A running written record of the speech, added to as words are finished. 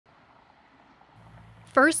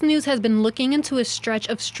First News has been looking into a stretch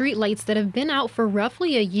of streetlights that have been out for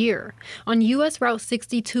roughly a year. On U.S. Route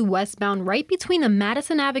 62 westbound, right between the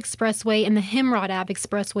Madison Ave Expressway and the Himrod Ave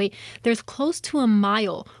Expressway, there's close to a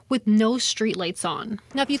mile with no streetlights on.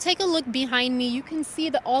 Now, if you take a look behind me, you can see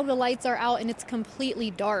that all the lights are out and it's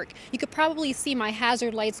completely dark. You could probably see my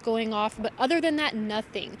hazard lights going off, but other than that,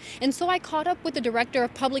 nothing. And so I caught up with the director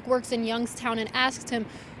of Public Works in Youngstown and asked him,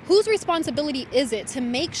 whose responsibility is it to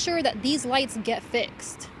make sure that these lights get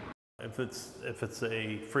fixed? If it's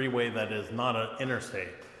a freeway that is not an interstate,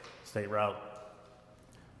 State Route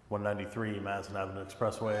 193, Madison Avenue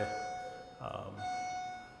Expressway,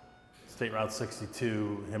 State Route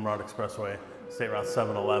 62, Himrod Expressway, State Route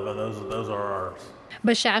 711, those are ours.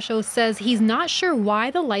 But Shasho says he's not sure why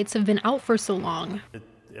the lights have been out for so long.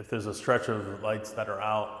 If there's a stretch of lights that are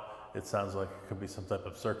out, it sounds like it could be some type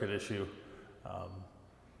of circuit issue.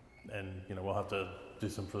 And we'll have to do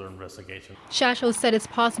some further investigation. Shasho said it's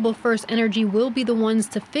possible First Energy will be the ones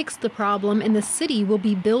to fix the problem and the city will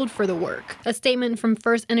be billed for the work. A statement from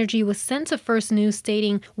First Energy was sent to First News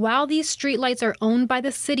stating, while these streetlights are owned by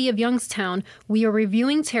the city of Youngstown, we are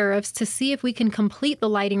reviewing tariffs to see if we can complete the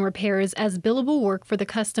lighting repairs as billable work for the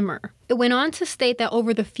customer. It went on to state that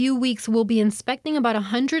over the few weeks we'll be inspecting about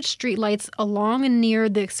 100 streetlights along and near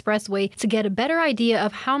the expressway to get a better idea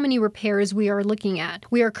of how many repairs we are looking at.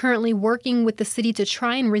 We are currently working with the city to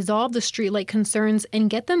try and resolve the streetlight concerns and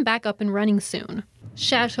get them back up and running soon.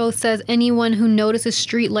 Shasho says anyone who notices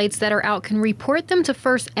streetlights that are out can report them to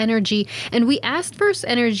First Energy, and we asked First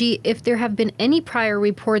Energy if there have been any prior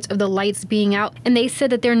reports of the lights being out, and they said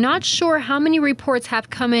that they're not sure how many reports have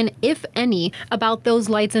come in, if any, about those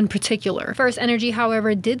lights in particular. First Energy,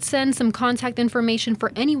 however, did send some contact information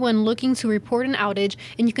for anyone looking to report an outage,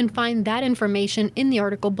 and you can find that information in the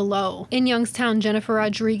article below. In Youngstown, Jennifer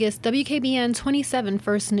Rodriguez, WKBN 27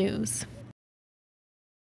 First News.